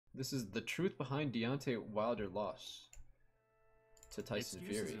This is the truth behind Deontay Wilder loss to Tyson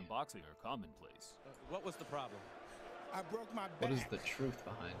Excuses Fury. in boxing are commonplace. What was the problem? I broke my back. What is the truth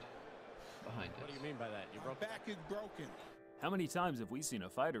behind it? What do you mean by that? You My broke back is broken. How many times have we seen a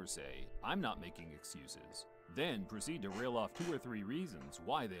fighter say, "I'm not making excuses," then proceed to rail off 2 or 3 reasons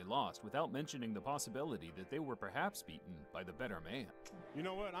why they lost without mentioning the possibility that they were perhaps beaten by the better man? You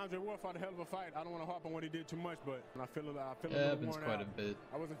know what? Andre Ward fought a hell of a fight. I don't want to harp on what he did too much, but I feel a Yeah, little happens worn quite out. a bit.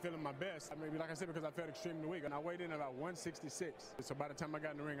 I wasn't feeling my best. Maybe, like I said, because I felt extremely weak. And I weighed in at about 166. So by the time I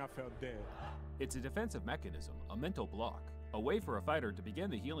got in the ring, I felt dead. It's a defensive mechanism, a mental block, a way for a fighter to begin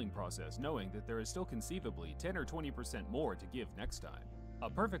the healing process knowing that there is still conceivably 10 or 20% more to give next time. A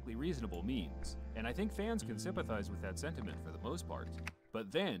perfectly reasonable means, and I think fans can sympathize with that sentiment for the most part.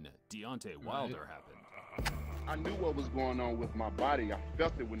 But then, Deontay Wilder happened. I knew what was going on with my body. I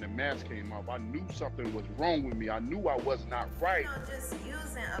felt it when the mask came off. I knew something was wrong with me. I knew I was not right. You know, just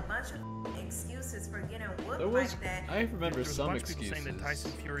using a bunch of excuses for getting whooped There was, like that. I remember There's a some bunch of people excuses. saying that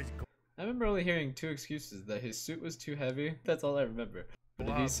Tyson Fury's I remember only hearing 2 excuses: that his suit was too heavy. That's all I remember. But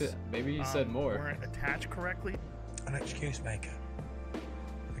did he say, maybe he said more. weren't attached correctly. An excuse maker.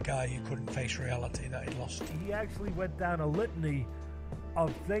 A guy who couldn't face reality that he'd lost. He actually went down a litany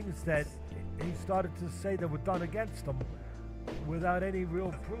of things that he started to say that were done against him without any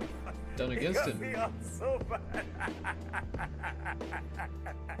real proof. Done against him. Me up so bad.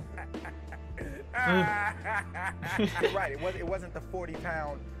 You're right. It wasn't the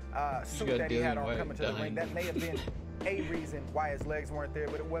 40-pound suit got that he had Dylan on White coming to the ring. dying. That may have been a reason why his legs weren't there,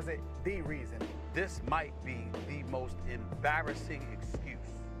 but it wasn't the reason. This might be the most embarrassing excuse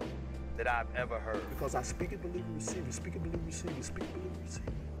that I've ever heard. Because I speak it, believe it, receive it. Speak it, believe it, receive it. Speak it, believe it, receive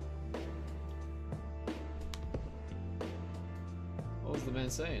it. What was the man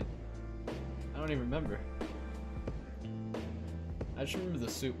saying? I don't even remember. I just remember the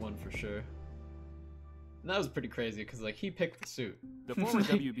suit one for sure. And that was pretty crazy because like he picked the suit. The former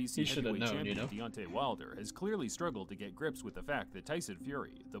WBC he should have heavyweight known, you champion know. Deontay Wilder has clearly struggled to get grips with the fact that Tyson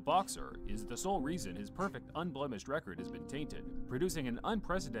Fury, the boxer, is the sole reason his perfect, unblemished record has been tainted, producing an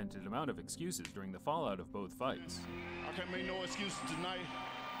unprecedented amount of excuses during the fallout of both fights. I can't make no excuses tonight.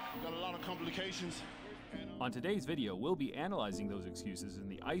 Got a lot of complications. On today's video, we'll be analyzing those excuses in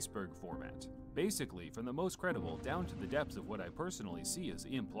the iceberg format, basically from the most credible down to the depths of what I personally see as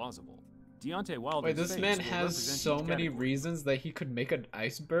implausible. Deontay Wilder's Wait, this face man will has represent so each many category. reasons that he could make an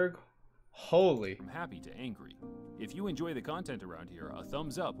iceberg? Holy. From happy to angry. If you enjoy the content around here, a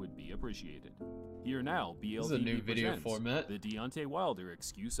thumbs up would be appreciated. Here now, BLTV This is a new video presents format. the Deontay Wilder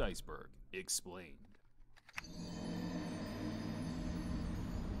Excuse Iceberg. Explained.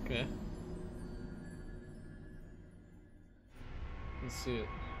 Okay. Let's see it.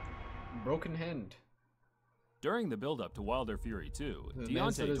 Broken hand. During the build-up to Wilder Fury 2, The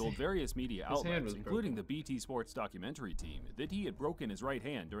man said Deontay his- told various media his hand outlets, was including the BT Sports documentary team, that he had broken his right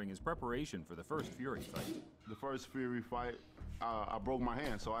hand during his preparation for the first Fury fight. The first Fury fight, I broke my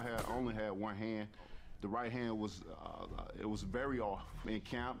hand, so I only had one hand. The right hand was it was very off in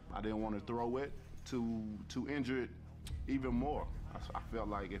camp. I didn't want to throw it to injure it even more. I felt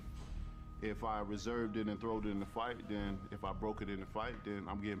like if I reserved it and threw it in the fight, then if I broke it in the fight, then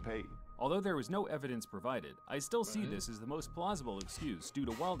I'm getting paid. Although there was no evidence provided, I still see this as the most plausible excuse due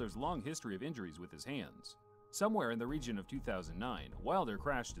to Wilder's long history of injuries with his hands. Somewhere in the region of 2009, Wilder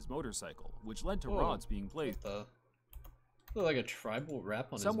crashed his motorcycle, which led to Whoa. rods being placed. What the? Look like a tribal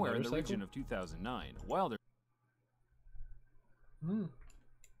rap on Somewhere in his the motorcycle? region of 2009, Wilder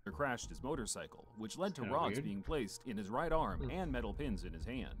crashed his motorcycle, which led to Kinda rods weird. being placed in his right arm and metal pins in his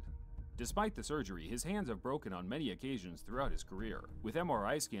hand. Despite the surgery, his hands have broken on many occasions throughout his career, with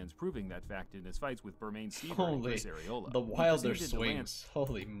MRI scans proving that fact in his fights with Bermain Stever and Holy, Chris Arreola. the He Wilder proceeded to land- swings.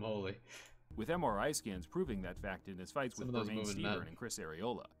 Holy moly. With MRI scans proving that fact in his fights Some with of those Bermain moving Stever men. and Chris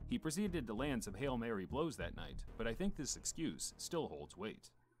Arreola, he proceeded to land some Hail Mary blows that night, but I think this excuse still holds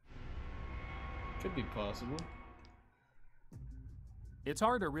weight. Could be possible. It's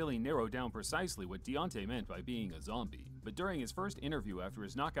hard to really narrow down precisely what Deontay meant by being a zombie, but during his first interview after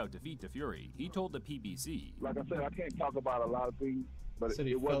his knockout defeat to Fury, he told the PBC, Like I said, I can't talk about a lot of things, but Said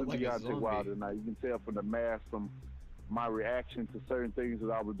he it felt wasn't like a Deontay zombie. Wilder tonight. You can tell from the mask, from my reaction to certain things that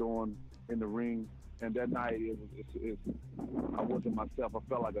I was doing in the ring. And that night, I wasn't myself. I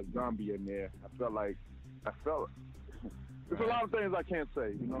felt like a zombie in there. There's a lot of things I can't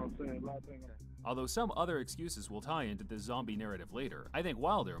say. You know what I'm saying? A lot of things. although some other excuses will tie into this zombie narrative later, I think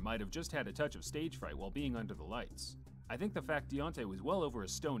Wilder might have just had a touch of stage fright while being under the lights. I think the fact Deontay was well over a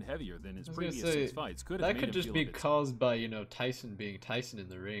stone heavier than his I was gonna previous say, 6 fights could have that made could him just feel be a bit caused by, you know, Tyson being Tyson in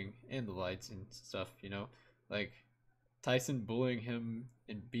the ring and the lights and stuff, you know? Like, Tyson bullying him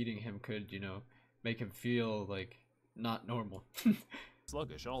and beating him could, you know, make him feel like not normal.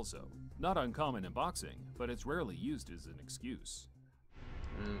 Sluggish also. Not uncommon in boxing, but it's rarely used as an excuse.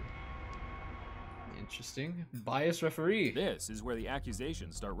 Interesting. Biased referee. This is where the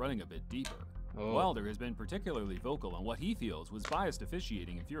accusations start running a bit deeper. Wilder has been particularly vocal on what he feels was biased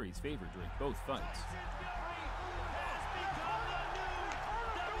officiating in Fury's favor during both fights.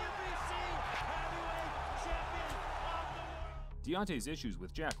 Deontay's issues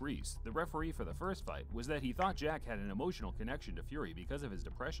with Jack Reese, the referee for the first fight, was that he thought Jack had an emotional connection to Fury because of his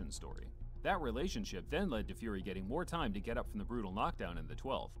depression story. That relationship then led to Fury getting more time to get up from the brutal knockdown in the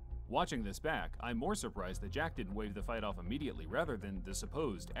 12th. Watching this back, I'm more surprised that Jack didn't wave the fight off immediately rather than the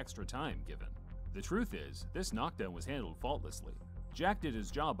supposed extra time given. The truth is, this knockdown was handled faultlessly. Jack did his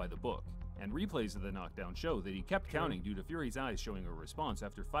job by the book, and replays of the knockdown show that he kept counting due to Fury's eyes showing a response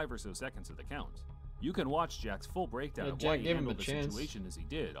after 5 or so seconds of the count. You can watch Jack's full breakdown of why he handled the situation as he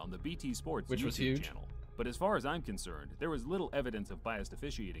did on the BT Sports YouTube channel. But as far as I'm concerned, there was little evidence of biased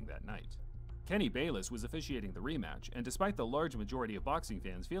officiating that night. Kenny Bayless was officiating the rematch, and despite the large majority of boxing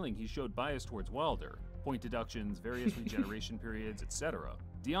fans feeling he showed bias towards Wilder, point deductions, various regeneration periods, etc.,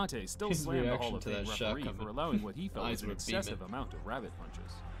 Deontay still slammed the Hall of Fame referee for allowing what he felt was an excessive amount of rabbit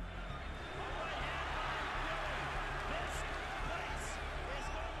punches.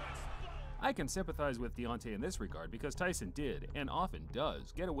 I can sympathize with Deontay in this regard because Tyson did, and often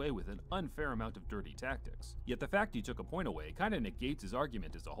does, get away with an unfair amount of dirty tactics. Yet the fact he took a point away kinda negates his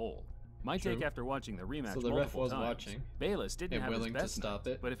argument as a whole. My take after watching the rematch multiple times, Bayless didn't have his best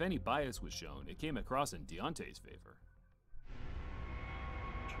night, but if any bias was shown, it came across in Deontay's favor.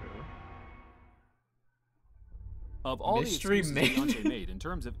 True. Of all the excuses Deontay made in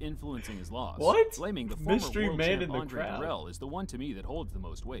terms of influencing his loss, blaming the former world champ Andre Dirrell is the one to me that holds the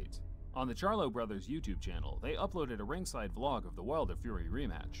most weight. On the Charlo Brothers YouTube channel, they uploaded a ringside vlog of the Wilder-Fury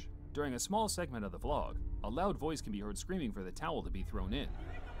rematch. During a small segment of the vlog, a loud voice can be heard screaming for the towel to be thrown in.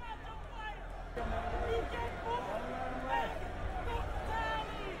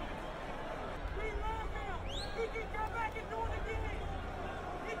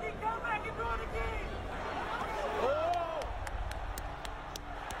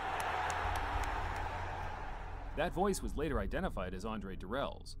 That voice was later identified as Andre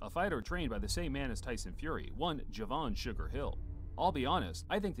Dirrell's, a fighter trained by the same man as Tyson Fury, one Javon Sugar Hill. I'll be honest,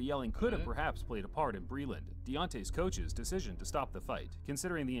 I think the yelling could have perhaps played a part in Breland, Deontay's coach's decision to stop the fight,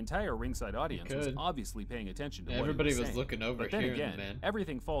 considering the entire ringside audience was obviously paying attention to what he was saying. Looking over but then again,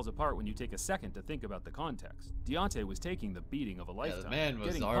 everything falls apart when you take a second to think about the context. Deontay was taking the beating of a lifetime,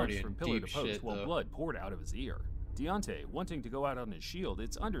 getting punched from pillar to post while blood poured out of his ear. Deontay, wanting to go out on his shield,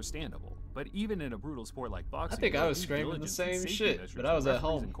 it's understandable. But even in a brutal sport like boxing, I think I was screaming the same shit, but I was at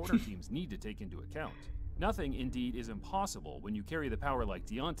home. And corner teams need to take into account. Nothing, indeed, is impossible when you carry the power like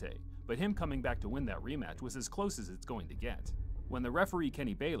Deontay, but him coming back to win that rematch was as close as it's going to get. When the referee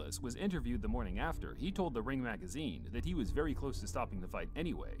Kenny Bayless was interviewed the morning after, he told the Ring magazine that he was very close to stopping the fight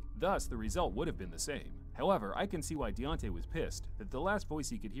anyway, thus the result would have been the same. However, I can see why Deontay was pissed that the last voice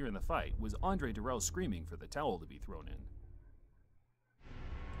he could hear in the fight was Andre Dirrell screaming for the towel to be thrown in.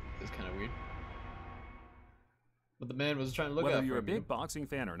 It's kind of weird. But the man was trying to look Whether you're a big boxing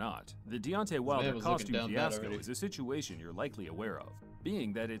fan or not, the Deontay Wilder costume fiasco is a situation you're likely aware of,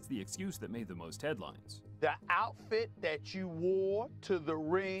 being that it's the excuse that made the most headlines. The outfit that you wore to the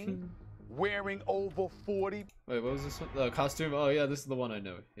ring, wearing over 40. Wait, what was this one? The costume? Oh yeah, this is the one I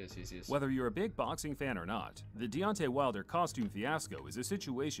know. Yes. Whether you're a big boxing fan or not, the Deontay Wilder costume fiasco is a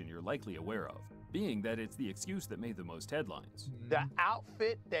situation you're likely aware of, being that it's the excuse that made the most headlines. The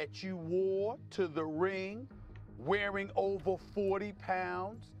outfit that you wore to the ring, wearing over 40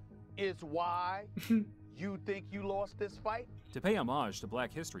 pounds, is why you think you lost this fight? To pay homage to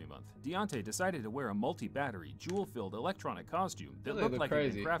Black History Month, Deontay decided to wear a multi-battery, jewel-filled electronic costume that looked like it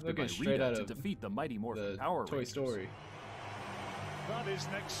had been crafted by Rita to defeat the Mighty Morphin Power Rangers. Toy Story. That is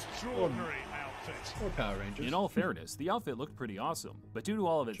an extraordinary outfit. Or Power Rangers. In all fairness, the outfit looked pretty awesome, but due to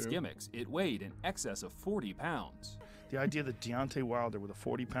all of its gimmicks, it weighed in excess of 40 pounds. The idea that Deontay Wilder with a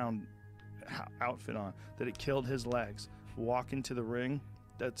 40-pound outfit on, that it killed his legs, walk into the ring,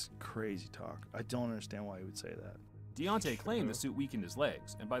 that's crazy talk. I don't understand why he would say that. Deontay claimed the suit weakened his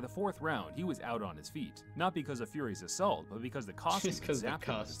legs, and by the 4th round, he was out on his feet. Not because of Fury's assault, but because the costume had zapped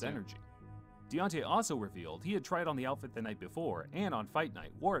him of his energy. Deontay also revealed he had tried on the outfit the night before, and on fight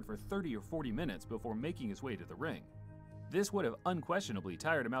night, wore it for 30 or 40 minutes before making his way to the ring. This would have unquestionably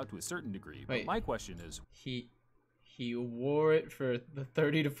tired him out to a certain degree, but my question is... He wore it for the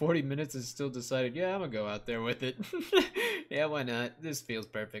 30 to 40 minutes and still decided, yeah, I'm gonna go out there with it. Yeah, why not? This feels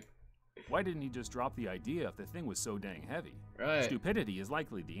perfect. Why didn't he just drop the idea if the thing was so dang heavy? Right. Stupidity is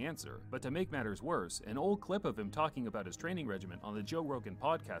likely the answer, but to make matters worse, an old clip of him talking about his training regimen on the Joe Rogan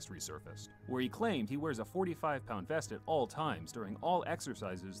podcast resurfaced, where he claimed he wears a 45-pound vest at all times during all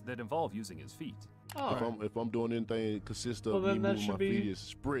exercises that involve using his feet. Oh. If I'm doing anything that consists of me moving my feet, is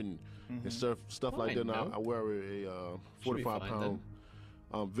sprinting and stuff like that. And I wear a 45-pound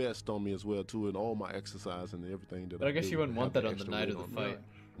vest on me as well too, and all my exercise and everything that. But I guess you wouldn't want that on the night of the fight,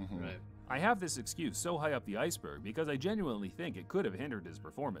 right? I have this excuse so high up the iceberg because I genuinely think it could have hindered his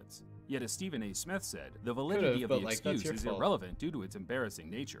performance. Yet as Stephen A. Smith said, the validity of the excuse is irrelevant due to its embarrassing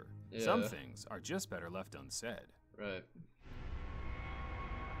nature. Yeah. Some things are just better left unsaid. Right.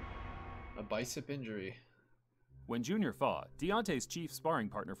 A bicep injury. When Junior fought, Deontay's chief sparring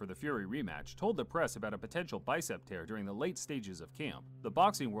partner for the Fury rematch told the press about a potential bicep tear during the late stages of camp. The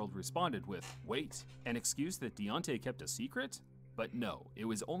boxing world responded with, wait, an excuse that Deontay kept a secret? But no, it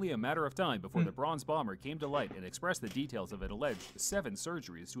was only a matter of time before the Bronze Bomber came to light and expressed the details of an alleged 7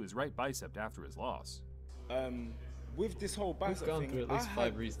 surgeries to his right bicep after his loss. With this whole bicep thing, I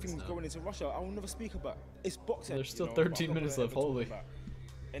had things going into Russia I will never speak about. It's boxing. There's still 13 minutes left, holy.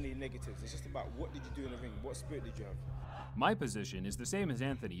 Any negatives. It's just about what did you do in the ring? What spirit did you have? My position is the same as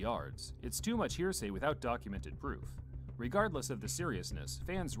Anthony Yard's. It's too much hearsay without documented proof. Regardless of the seriousness,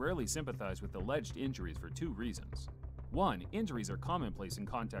 fans rarely sympathize with alleged injuries for 2 reasons. 1, injuries are commonplace in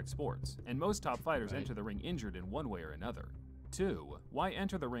contact sports, and most top fighters enter the ring injured in one way or another. 2, why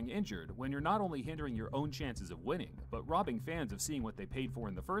enter the ring injured when you're not only hindering your own chances of winning, but robbing fans of seeing what they paid for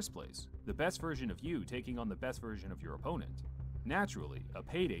in the first place, the best version of you taking on the best version of your opponent. Naturally, a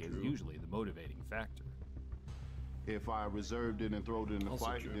payday is usually the motivating factor. If I reserved it and threw it in the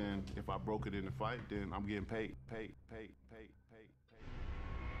fight, then if I broke it in the fight, then I'm getting paid.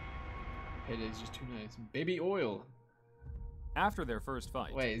 Payday's just too nice. Baby oil. After their first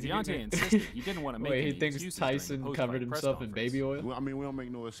fight, Wait, Deontay insisted he didn't want to make any he thinks excuses Tyson covered himself in baby oil? Well, I mean, we don't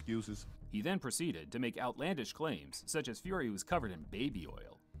make no excuses. He then proceeded to make outlandish claims, such as Fury was covered in baby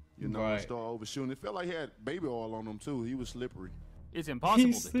oil. You know, I started overshooting. It felt like he had baby oil on him, too. He was slippery. It's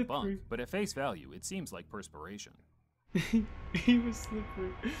impossible to debunk, but at face value, it seems like perspiration. He was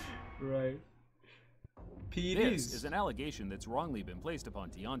slippery. Right. This is an allegation that's wrongly been placed upon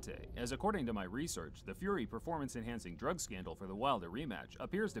Deontay, as according to my research, the Fury performance-enhancing drug scandal for the Wilder rematch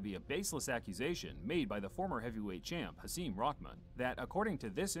appears to be a baseless accusation made by the former heavyweight champ Hasim Rahman that, according to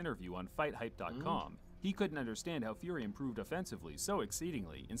this interview on FightHype.com, he couldn't understand how Fury improved offensively so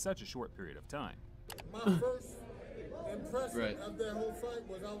exceedingly in such a short period of time. My first impression of that whole fight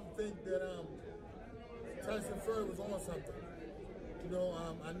was I would think that Tyson Fury was on something. You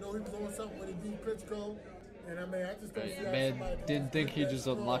know, I know he was on something when he beat Klitschko. And I mean, I just don't see man didn't think he just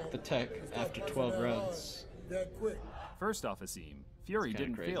unlocked the tech after 12 rounds. That quick. First off, Hasim, Fury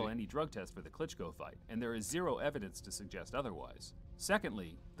didn't crazy. fail any drug test for the Klitschko fight, and there is zero evidence to suggest otherwise.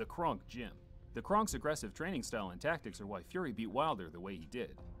 Secondly, the Kronk gym. The Kronk's aggressive training style and tactics are why Fury beat Wilder the way he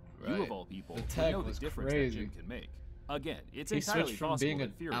did. You of all people know the difference that gym can make. Again, it's entirely possible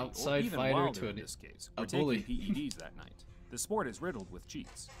that Fury, or even Wilder in this case, were taking PEDs that night. The sport is riddled with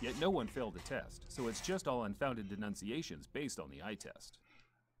cheats, yet no one failed the test, so it's just all unfounded denunciations based on the eye test.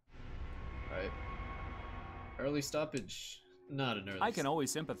 Right. Early stoppage. Not an early I can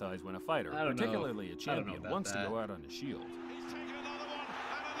always sympathize when a fighter, particularly a champion, wants to go out on a shield.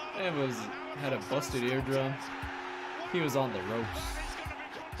 And had a busted eardrum. He was on the ropes.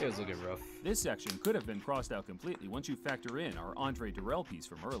 It was looking rough. This section could have been crossed out completely once you factor in our Andre Durrell piece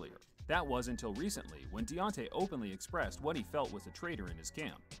from earlier. That was until recently, when Deontay openly expressed what he felt was a traitor in his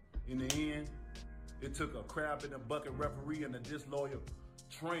camp. In the end, it took a crab in a bucket referee and a disloyal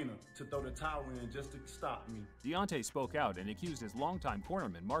trainer to throw the towel in just to stop me. Deontay spoke out and accused his longtime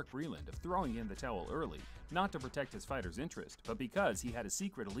cornerman Mark Breland of throwing in the towel early, not to protect his fighter's interest, but because he had a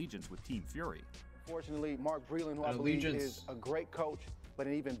secret allegiance with Team Fury. Fortunately, Mark Breland, who I believe is a great coach, but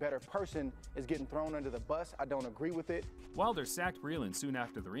an even better person, is getting thrown under the bus. I don't agree with it. Wilder sacked Breland soon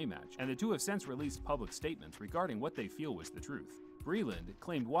after the rematch, and the two have since released public statements regarding what they feel was the truth. Breland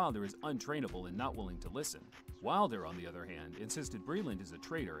claimed Wilder is untrainable and not willing to listen. Wilder, on the other hand, insisted Breland is a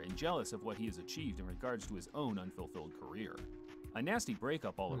traitor and jealous of what he has achieved in regards to his own unfulfilled career. A nasty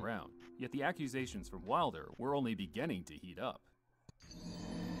breakup all around, yet the accusations from Wilder were only beginning to heat up.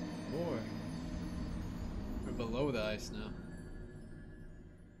 More. We're below the ice now.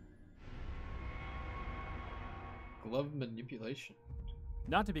 Glove manipulation.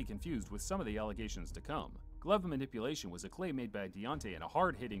 Not to be confused with some of the allegations to come, glove manipulation was a claim made by Deontay in a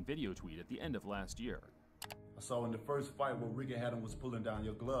hard-hitting video tweet at the end of last year. I saw in the first fight where Ricky was pulling down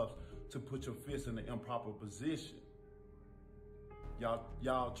your gloves to put your fist in the improper position.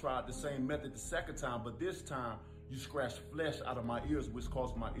 Y'all tried the same method the second time, but this time you scratched flesh out of my ears, which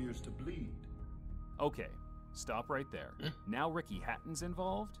caused my ears to bleed. Okay, stop right there. Now Ricky Hatton's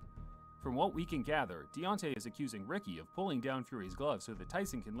involved? From what we can gather, Deontay is accusing Ricky of pulling down Fury's glove so that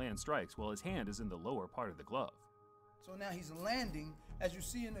Tyson can land strikes while his hand is in the lower part of the glove. So now he's landing, as you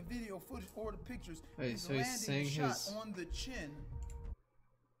see in the video footage or the pictures, Wait, he's so he's landing saying the shot his... on the chin.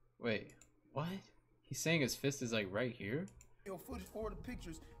 Wait, what? He's saying his fist is like right here? Footage or the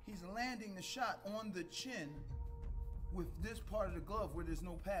pictures, he's landing the shot on the chin with this part of the glove where there's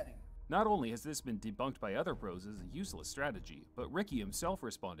no padding. Not only has this been debunked by other pros as a useless strategy, but Ricky himself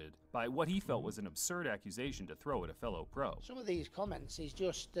responded by what he felt was an absurd accusation to throw at a fellow pro. Some of these comments is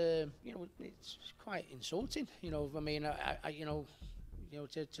just, you know, it's quite insulting. You know, I mean,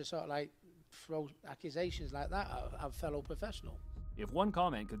 to sort of like throw accusations like that at a fellow professional. If one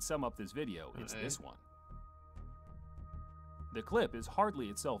comment could sum up this video, it's this one. The clip is hardly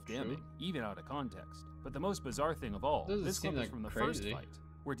itself damning, even out of context. But the most bizarre thing of all, this clip is from the first fight,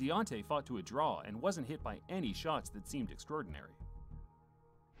 where Deontay fought to a draw and wasn't hit by any shots that seemed extraordinary.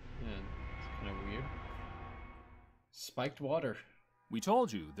 Yeah, it's kind of weird. Spiked water. We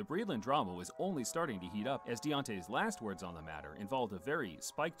told you the Breedland drama was only starting to heat up as Deontay's last words on the matter involved a very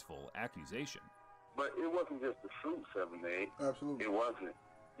spikeful accusation. But it wasn't just the fruit 7-8. Absolutely. It wasn't.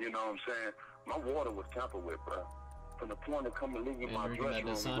 You know what I'm saying? My water was tampered with, bro. From the point of coming leaving my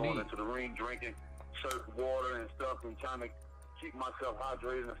dressing room, going into the ring, drinking certain water and stuff, and trying to keep myself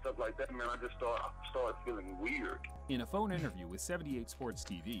hydrated and stuff like that, man, I just started feeling weird. In a phone interview with 78 Sports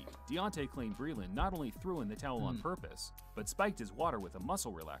TV, Deontay claimed Breedland not only threw in the towel on purpose, but spiked his water with a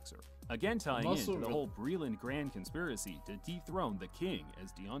muscle relaxer. Again tying into the whole Breedland grand conspiracy to dethrone the king,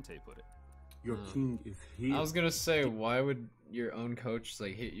 as Deontay put it. Your king is here. I was gonna say, why would your own coach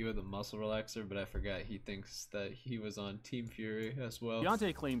like hit you with a muscle relaxer? But I forgot he thinks that he was on Team Fury as well.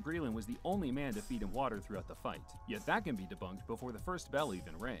 Deontay claimed Breedland was the only man to feed him water throughout the fight. Yet that can be debunked before the first bell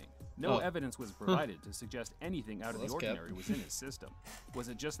even rang. No evidence was provided to suggest anything out of the ordinary was in his system. Was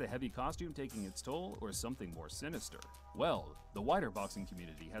it just the heavy costume taking its toll, or something more sinister? Well, the wider boxing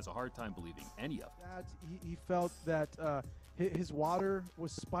community has a hard time believing any of it. He felt that his water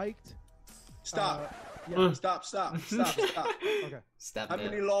was spiked. Stop. Yeah. Stop. Okay. Stop. How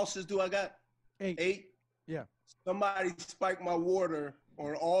many losses do I got? 8. Yeah. Somebody spiked my water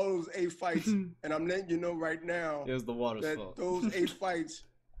on all those 8 fights, and I'm letting you know right now it was the water's that fault. those 8 fights,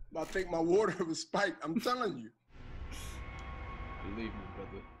 I think my water was spiked. I'm telling you. Believe me,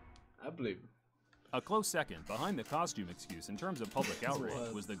 brother. I believe him. A close second behind the costume excuse in terms of public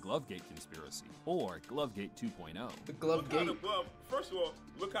outrage was the Glovegate conspiracy, or Glovegate 2.0. The Glovegate. First of all,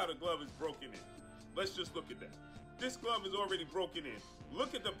 look how the glove is broken in. Let's just look at that. This glove is already broken in.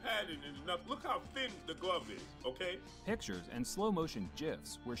 Look at the padding and look how thin the glove is, okay? Pictures and slow-motion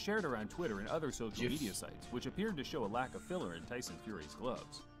GIFs were shared around Twitter and other social media sites, which appeared to show a lack of filler in Tyson Fury's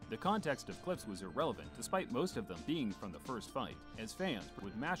gloves. The context of clips was irrelevant, despite most of them being from the first fight, as fans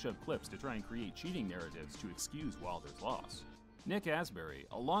would mash up clips to try and create cheating narratives to excuse Wilder's loss. Nick Asbury,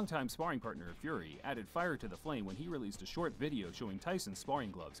 a longtime sparring partner of Fury, added fire to the flame when he released a short video showing Tyson's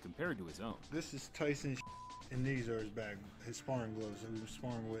sparring gloves compared to his own. This is Tyson's and these are his sparring gloves that we were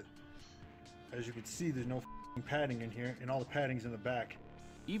sparring with. As you can see, there's no padding in here, and all the padding's in the back.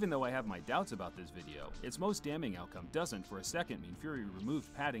 Even though I have my doubts about this video, its most damning outcome doesn't for a second mean Fury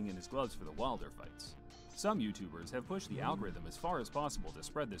removed padding in his gloves for the Wilder fights. Some YouTubers have pushed the algorithm as far as possible to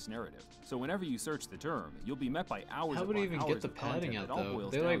spread this narrative, so whenever you search the term, you'll be met by hours How would he even get the padding out though?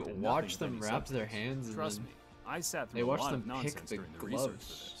 They like watch them wrap their hands and trust then me, I sat through they a watch lot them of nonsense pick during the the research for gloves.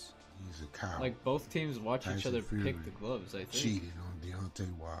 this. He's a coward. Like both teams watch each other pick the gloves, I think. Cheated on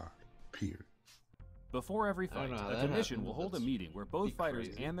Deontay Wilder. Period. Before every fight, a commission will hold a meeting where both fighters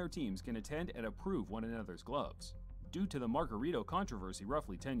crazy. and their teams can attend and approve one another's gloves. Due to the Margarito controversy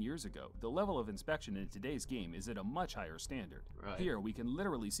roughly 10 years ago, the level of inspection in today's game is at a much higher standard. Right. Here, we can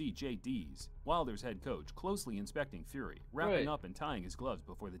literally see Jay Dees, Wilder's head coach, closely inspecting Fury, wrapping up and tying his gloves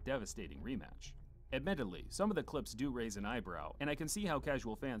before the devastating rematch. Admittedly, some of the clips do raise an eyebrow, and I can see how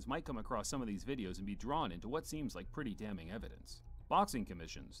casual fans might come across some of these videos and be drawn into what seems like pretty damning evidence. Boxing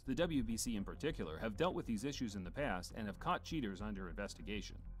commissions, the WBC in particular, have dealt with these issues in the past and have caught cheaters under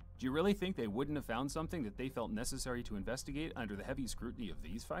investigation. Do you really think they wouldn't have found something that they felt necessary to investigate under the heavy scrutiny of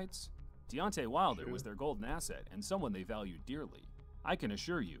these fights? Deontay Wilder was their golden asset and someone they valued dearly. I can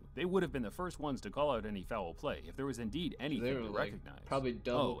assure you, they would have been the first ones to call out any foul play if there was indeed anything to recognize. Probably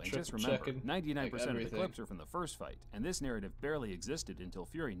double, and just remember, 99% of the everything. clips are from the first fight, and this narrative barely existed until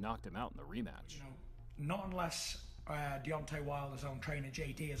Fury knocked him out in the rematch. You know, not unless Deontay Wilder's own trainer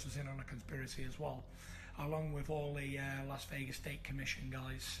Jay Dees was in on a conspiracy as well. along with all the Las Vegas State Commission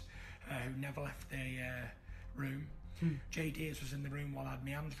guys who never left their room. Jay Deers was in the room while I had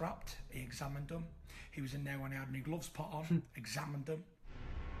my hands wrapped. He examined them. He was in there when I had my gloves put on, examined them.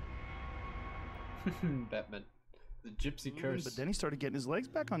 Batman. The gypsy curse. But then he started getting his legs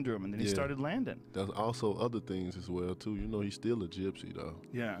back under him, and then he started landing. There's also other things as well, too. You know, he's still a gypsy, though.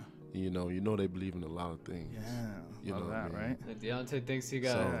 Yeah. You know they believe in a lot of things. Yeah, you know that, right? And Deontay thinks he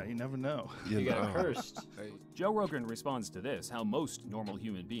got. Yeah, you never know. He got cursed. Joe Rogan responds to this how most normal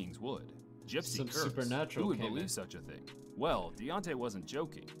human beings would. Gypsy Some curse. supernatural Who would came believe in. such a thing? Well, Deontay wasn't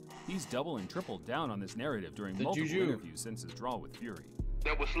joking. He's double and tripled down on this narrative during multiple interviews since his draw with Fury.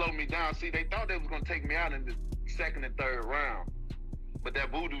 That would slow me down. See, they thought they was gonna take me out in the second and third round, but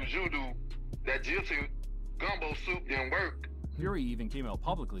that voodoo judo, that gypsy gumbo soup didn't work. Fury even came out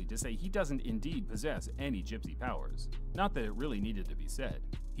publicly to say he doesn't indeed possess any gypsy powers. Not that it really needed to be said.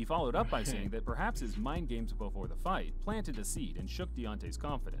 He followed up by saying that perhaps his mind games before the fight planted a seed and shook Deontay's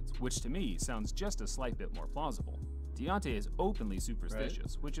confidence, which to me sounds just a slight bit more plausible. Deontay is openly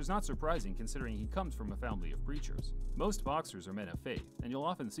superstitious, which is not surprising considering he comes from a family of preachers. Most boxers are men of faith, and you'll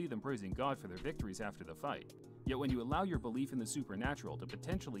often see them praising God for their victories after the fight. Yet when you allow your belief in the supernatural to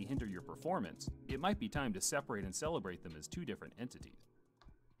potentially hinder your performance, it might be time to separate and celebrate them as two different entities.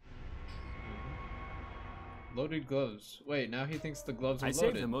 Loaded gloves. Wait, now he thinks the gloves are I loaded.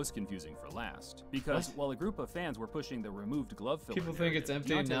 saved the most confusing for last, because while a group of fans were pushing the removed glove filler People think it's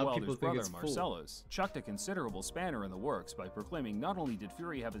empty, and Deontay now Wilder's people think brother it's full. Marcellus chucked a considerable spanner in the works by proclaiming not only did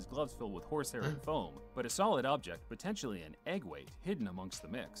Fury have his gloves filled with horsehair and foam, but a solid object, potentially an egg weight, hidden amongst the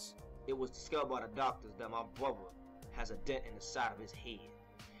mix. It was discovered by the doctors that my brother has a dent in the side of his head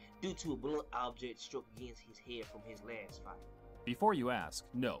due to a blunt object struck against his head from his last fight. Before you ask,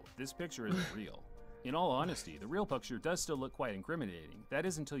 no, this picture isn't real. In all honesty, the real picture does still look quite incriminating. That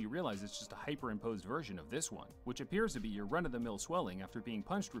is until you realize it's just a hyperimposed version of this one, which appears to be your run-of-the-mill swelling after being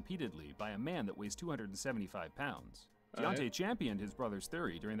punched repeatedly by a man that weighs 275 pounds. Deontay championed his brother's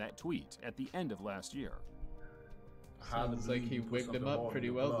theory during that tweet at the end of last year. Sounds like he wigged him up pretty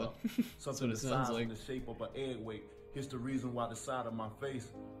well, then. Something That's the what it sounds size like. and the shape of an egg weight. Here's the reason why the side of my face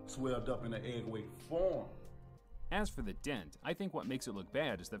swelled up in an egg weight form. As for the dent, I think what makes it look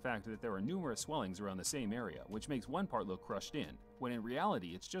bad is the fact that there are numerous swellings around the same area, which makes one part look crushed in, when in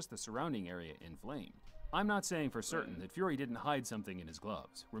reality it's just the surrounding area inflamed. I'm not saying for certain that Fury didn't hide something in his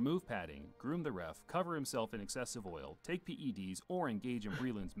gloves, remove padding, groom the ref, cover himself in excessive oil, take PEDs, or engage in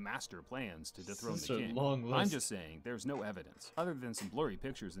Breland's master plans to dethrone Such the a king. long list. I'm just saying there's no evidence, other than some blurry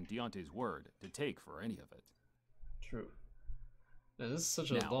pictures and Deontay's word, to take for any of it. True. Now, this is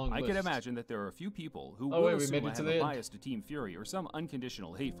such a Now, long I list. can imagine that there are a few people who Oh, will wait, we assume made I it to have the a end. bias to Team Fury or some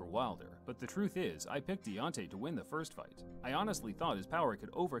unconditional hate for Wilder, but the truth is, I picked Deontay to win the first fight. I honestly thought his power could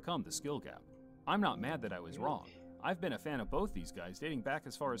overcome the skill gap. I'm not mad that I was wrong. I've been a fan of both these guys dating back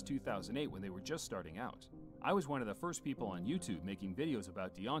as far as 2008 when they were just starting out. I was one of the first people on YouTube making videos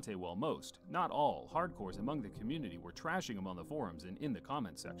about Deontay while most, not all, hardcores among the community were trashing him on the forums and in the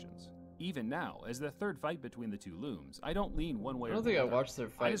comment sections. Even now, as the third fight between the two looms, I don't lean one way or the other. I don't think I watched their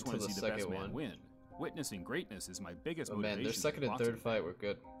fight I just want till to the see the best second man one. win. Witnessing greatness is my biggest Oh motivation. man, their second in and boxing. third fight were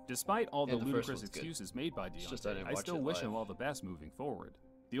good. Despite all the And the first ludicrous one's good. excuses made by It's just I Deontay, didn't I watch still it wish live. him all the best moving forward.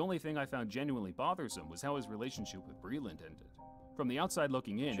 The only thing I found genuinely bothersome was how his relationship with Breland ended. From the outside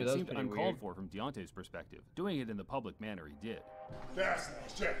looking in, Sure, it that was seemed pretty uncalled weird. for from Deontay's perspective, doing it in the public manner he did.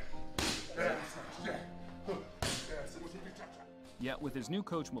 Yet with his new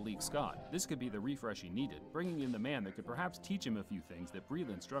coach Malik Scott, this could be the refresh he needed, bringing in the man that could perhaps teach him a few things that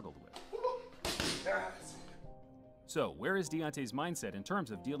Breland struggled with. So, where is Deontay's mindset in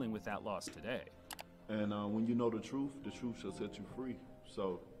terms of dealing with that loss today? And when you know the truth shall set you free.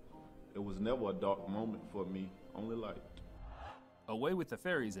 So it was never a dark moment for me, only light. Away with the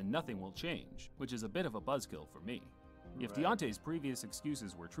fairies and nothing will change, which is a bit of a buzzkill for me. If Right. Deontay's previous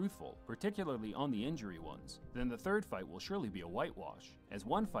excuses were truthful, particularly on the injury ones, then the third fight will surely be a whitewash, as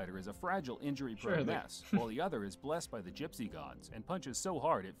one fighter is a fragile injury-prone Surely. mess, while the other is blessed by the gypsy gods and punches so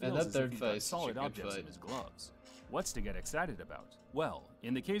hard it Man, feels that as if third he's fight got is such a solid good objects in fight. his gloves. What's to get excited about? Well,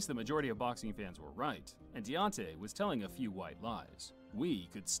 in the case the majority of boxing fans were right, and Deontay was telling a few white lies, we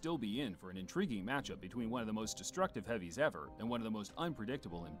could still be in for an intriguing matchup between one of the most destructive heavies ever and one of the most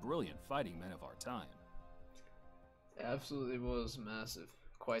unpredictable and brilliant fighting men of our time. It absolutely was massive.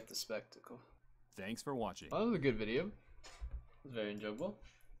 Quite the spectacle. Thanks for watching. Well, that was a good video. It was very enjoyable.